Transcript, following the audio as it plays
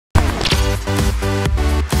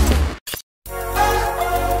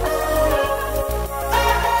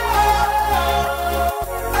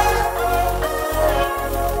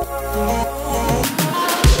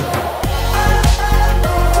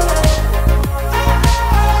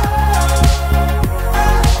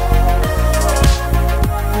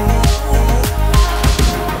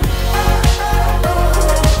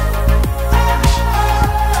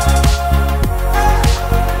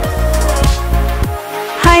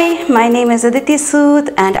Hi, my name is Aditi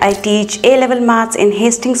Sood and I teach A-level maths in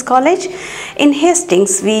Hastings College. In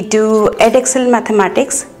Hastings, we do Edexcel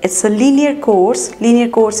Mathematics. It's a linear course. Linear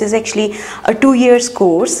course is actually a 2 years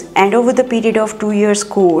course, and over the period of 2 years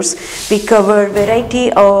course, we cover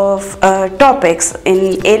variety of topics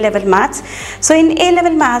in A-level maths. So in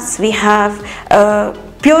A-level maths, we have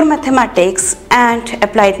pure mathematics and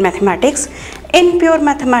applied mathematics. In pure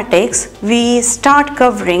mathematics, we start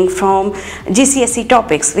covering from GCSE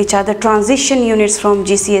topics, which are the transition units from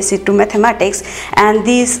GCSE to mathematics, and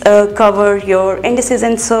these cover your indices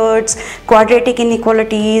and surds, quadratic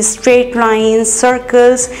inequalities, straight lines,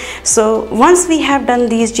 circles. So once we have done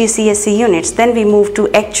these GCSE units, then we move to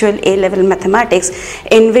actual A-level mathematics,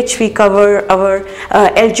 in which we cover our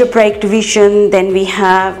algebraic division. Then we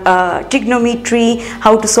have trigonometry,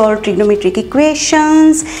 how to solve trigonometric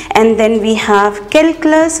equations, and then we have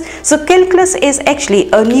calculus. So calculus is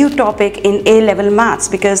actually a new topic in A-level maths,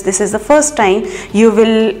 because this is the first time you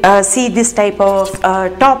will see this type of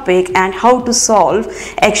topic and how to solve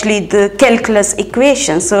actually the calculus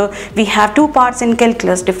equation. So we have two parts in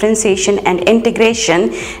calculus, differentiation and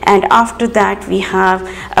integration, and after that we have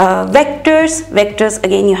vectors. Vectors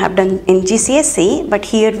again you have done in GCSE, but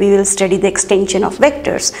here we will study the extension of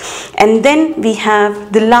vectors. And then we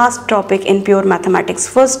have the last topic in pure mathematics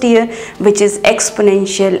first year, which is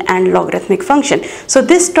exponential and logarithmic function. So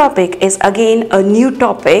this topic is again a new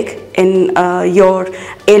topic in your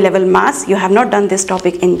A-level maths. You have not done this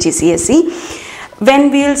topic in GCSE.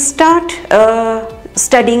 When we will start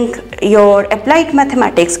studying your applied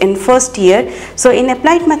mathematics in first year, so in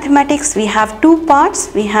applied mathematics we have two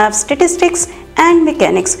parts. We have statistics and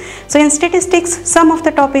mechanics. So in statistics, some of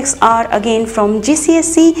the topics are again from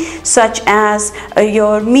GCSE, such as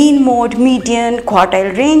your mean, mode, median,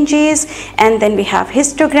 quartile ranges, and then we have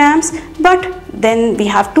histograms. But then we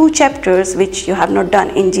have two chapters which you have not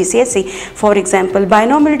done in GCSE, for example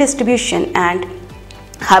binomial distribution and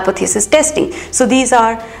hypothesis testing. So these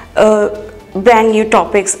are brand new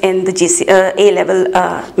topics in the A-level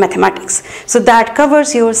mathematics. So that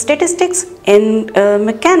covers your statistics. In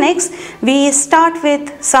mechanics, we start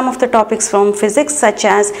with some of the topics from physics, such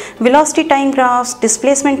as velocity time graphs,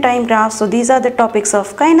 displacement time graphs. So these are the topics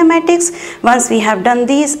of kinematics. Once we have done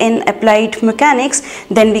these in applied mechanics,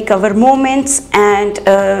 then we cover moments, and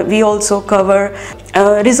we also cover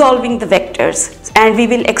resolving the vectors, and we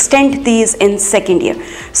will extend these in second year.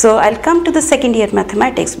 So I'll come to the second year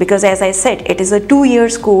mathematics, because as I said, it is a 2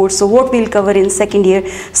 years course. So what we'll cover in second year,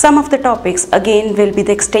 some of the topics again will be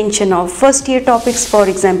the extension of first year topics, for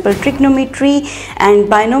example trigonometry and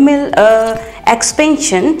binomial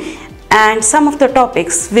expansion. And some of the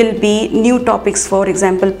topics will be new topics, for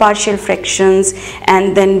example partial fractions,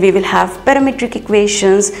 and then we will have parametric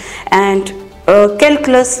equations, and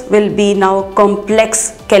calculus will be now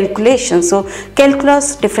complex calculation. So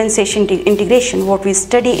calculus, differentiation, integration, what we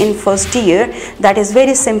study in first year, that is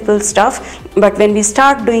very simple stuff. But when we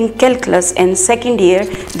start doing calculus in second year,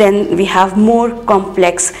 then we have more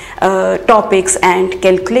complex topics and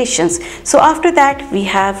calculations. So after that we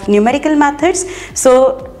have numerical methods.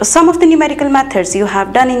 So some of the numerical methods you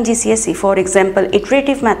have done in GCSE, for example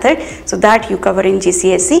iterative method, so that you cover in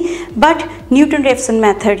GCSE, but Newton-Raphson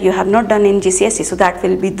method you have not done in GCSE, so that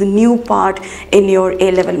will be the new part in your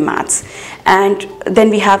A-level maths. And then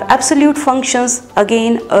we have absolute functions,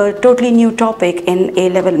 again a totally new topic in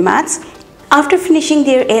A-level maths. After finishing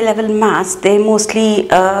their A-level maths, they mostly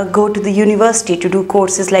go to the university to do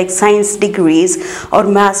courses like science degrees or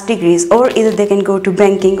maths degrees, or either they can go to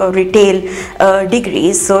banking or retail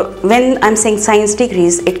degrees. So when I'm saying science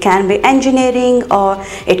degrees, it can be engineering, or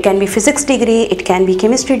it can be physics degree, it can be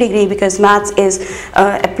chemistry degree, because maths is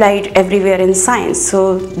applied everywhere in science.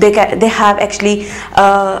 So they have actually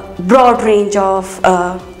a broad range of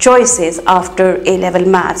choices after A-level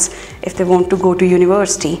maths if they want to go to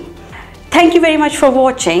university. Thank you very much for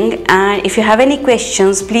watching, and if you have any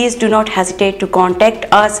questions, please do not hesitate to contact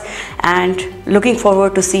us, and looking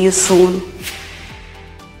forward to see you soon.